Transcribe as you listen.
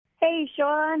Hey,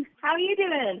 Sean. How are you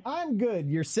doing? I'm good.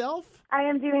 Yourself? I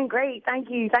am doing great. Thank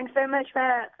you. Thanks so much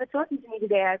for talking to me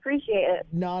today. I appreciate it.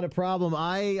 Not a problem.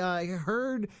 I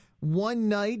heard one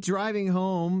night driving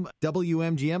home,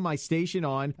 WMGM, my station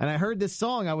on, and I heard this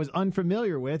song I was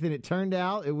unfamiliar with, and it turned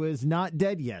out it was Not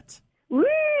Dead Yet. Woo!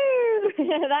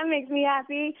 That makes me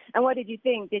happy. And what did you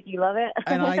think? Did you love it?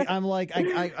 And I'm like,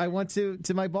 I went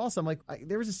to my boss. I'm like,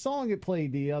 there was a song that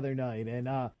played the other night, and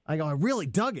I go, I really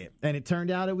dug it. And it turned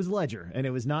out it was Ledger, and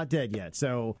it was Not Dead Yet.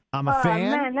 So I'm a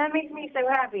fan. Oh, man, that makes me so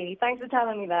happy. Thanks for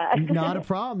telling me that. Not a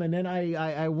problem. And then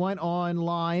I went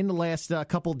online the last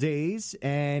couple days,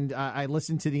 and I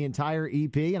listened to the entire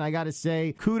EP, and I got to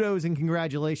say, kudos and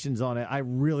congratulations on it. I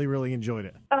really, really enjoyed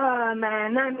it. Oh,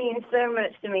 man, that means so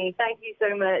much to me. Thank you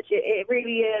so much. It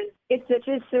really is. It's such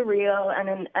a surreal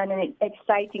and an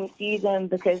exciting season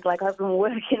because, like, I've been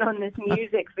working on this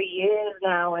music for years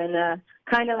now, and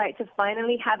kind of like to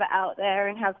finally have it out there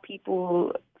and have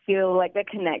people feel like they're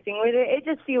connecting with it. It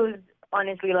just feels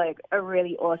honestly like a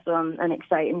really awesome and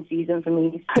exciting season for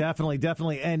me.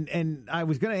 Definitely. And I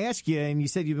was going to ask you, and you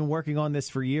said you've been working on this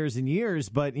for years and years,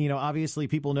 but, you know, obviously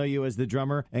people know you as the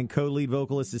drummer and co-lead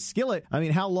vocalist of Skillet. I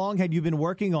mean, how long had you been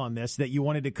working on this that you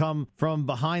wanted to come from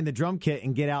behind the drum kit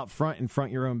and get out front and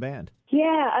front your own band?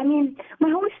 Yeah, I mean, my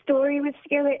whole story with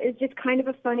Skillet is just kind of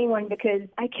a funny one because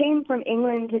I came from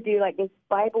England to do like this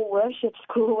Bible worship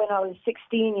school when I was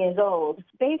 16 years old.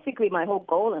 Basically, my whole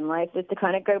goal in life was to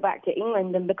kind of go back to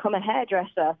England and become a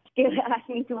hairdresser. Skillet asked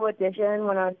me to audition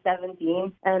when I was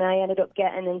 17, and I ended up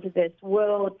getting into this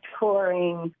world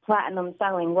touring, platinum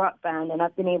selling rock band, and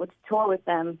I've been able to tour with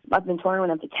them. I've been touring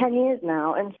with them for 10 years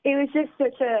now, and it was just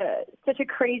such a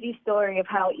crazy story of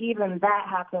how even that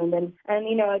happened. And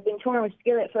you know, I've been touring with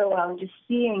Skillet for a while and just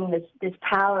seeing this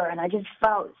power, and I just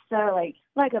felt so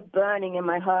like a burning in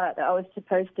my heart that I was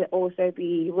supposed to also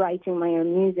be writing my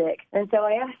own music. And so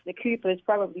I asked the Coopers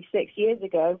probably 6 years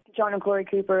ago. John and Corey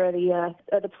Cooper are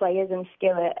the players in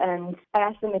Skillet, and I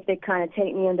asked them if they'd kind of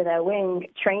take me under their wing,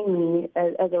 train me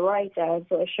as a writer, and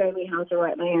sort of show me how to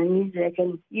write my own music.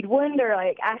 And you'd wonder,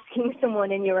 like, asking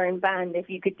someone in your own band if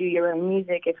you could do your own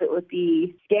music, if it would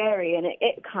be scary. And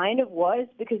it kind of was,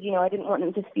 because, you know, I didn't want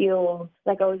them to feel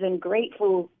like I was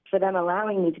ungrateful for them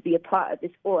allowing me to be a part of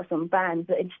this awesome band,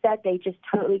 but instead they just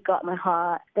totally got my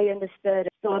heart. They understood,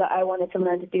 saw that I wanted to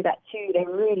learn to do that too. They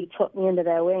really took me under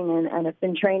their wing and have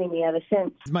been training me ever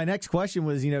since. My next question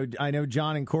was, you know, I know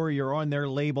John and Corey are on their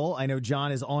label. I know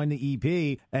John is on the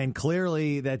EP, and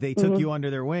clearly that they took you under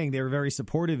their wing. They were very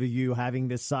supportive of you having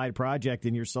this side project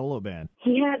in your solo band.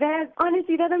 Yeah, they're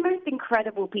the most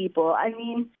incredible people. I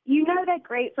mean, you know, they're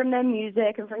great from their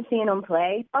music and from seeing them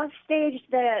play. Off stage,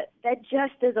 they're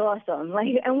just as awesome. Like,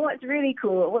 and what's really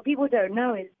cool, what people don't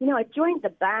know is, you know, I joined the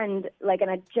band, like,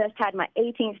 and I just had my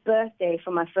 18th birthday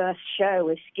for my first show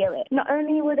with Skillet. Not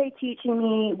only were they teaching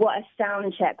me what a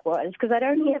sound check was, because I'd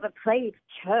only ever played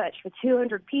church for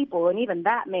 200 people, and even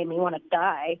that made me want to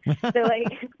die. So,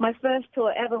 like, my first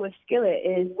tour ever with Skillet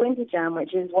is Winter Jam,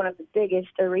 which is one of the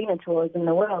biggest arena tours in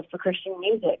the world for Christian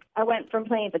music. I went from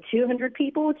playing for 200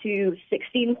 people to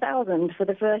 16,000 for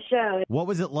the first show. What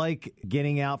was it like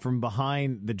getting out from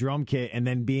behind the drum kit and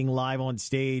then being live on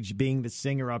stage, being the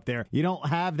singer up there? You don't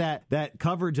have that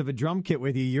coverage of a drum kit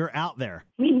with you. You're out there.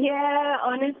 Yeah,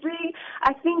 honestly,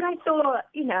 I think I thought,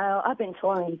 you know, I've been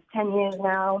touring 10 years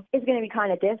now. It's going to be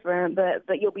kind of different,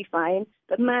 but you'll be fine.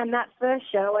 But man, that first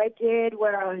show I did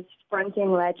where I was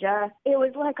fronting Ledger, it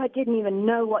was like I didn't even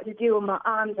know what to do with my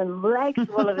arms and legs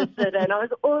all of a sudden. I was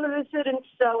all of a sudden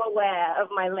so aware of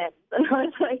my limbs. And I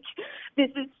was like, this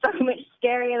is so much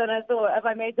scarier than I thought. Have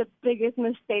I made the biggest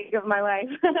mistake of my life?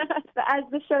 But as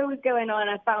the show was going on,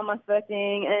 I found my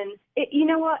footing, and you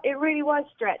know what? It really was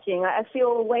stretching. I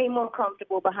feel way more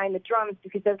comfortable behind the drums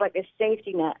because there's like this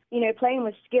safety net. You know, playing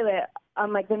with Skillet,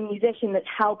 I'm like the musician that's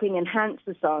helping enhance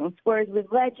the song. Whereas with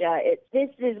Ledger, this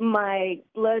is my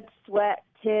blood, sweat,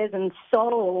 tears and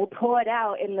soul poured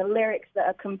out in the lyrics that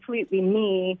are completely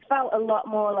me. Felt a lot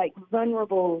more like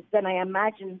vulnerable than I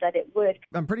imagined that it would.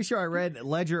 I'm pretty sure I read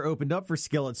Ledger opened up for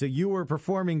Skillet, so you were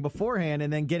performing beforehand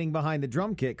and then getting behind the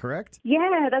drum kit, correct?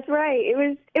 Yeah, that's right. It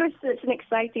was such an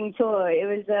exciting tour.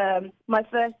 It was my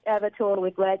first ever tour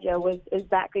with Ledger was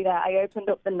exactly that. I opened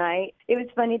up the night. It was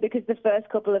funny because the first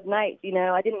couple of nights, you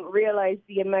know, I didn't realize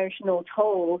the emotional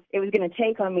toll it was going to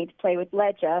take on me to play with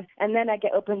Ledger. And then I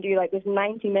get up and do like this 90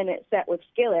 90-minute set with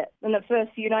Skillet. And the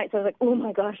first few nights I was like, oh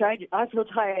my gosh, I feel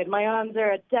tired. My arms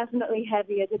are definitely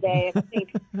heavier today.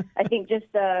 I think just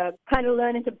kind of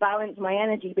learning to balance my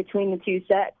energy between the two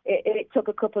sets. It took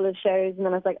a couple of shows, and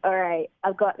then I was like, all right,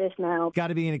 I've got this now. Got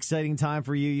to be an exciting time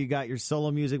for you. You got your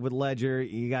solo music with Ledger.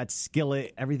 You got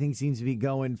Skillet. Everything seems to be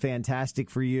going fantastic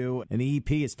for you, and the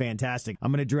EP is fantastic.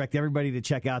 I'm going to direct everybody to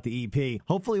check out the EP.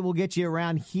 Hopefully we'll get you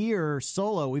around here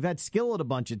solo. We've had Skillet a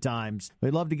bunch of times.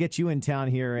 We'd love to get you in town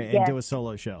here and do a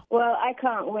solo show. Well, I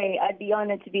can't wait. I'd be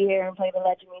honored to be here and play the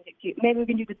Ledger music too. Maybe we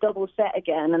can do the double set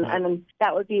again, and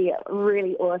that would be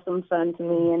really awesome fun to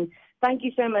me. And thank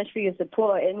you so much for your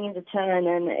support. It means a ton,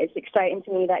 and it's exciting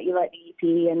to me that you like the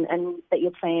EP and that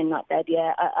you're playing Not Dead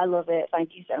Yet. I love it.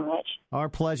 Thank you so much. Our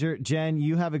pleasure. Jen,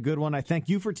 you have a good one. I thank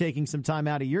you for taking some time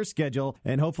out of your schedule,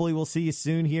 and hopefully we'll see you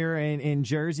soon here in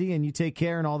Jersey, and you take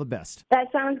care and all the best.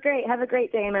 That sounds great. Have a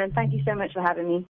great day, man. Thank you so much for having me.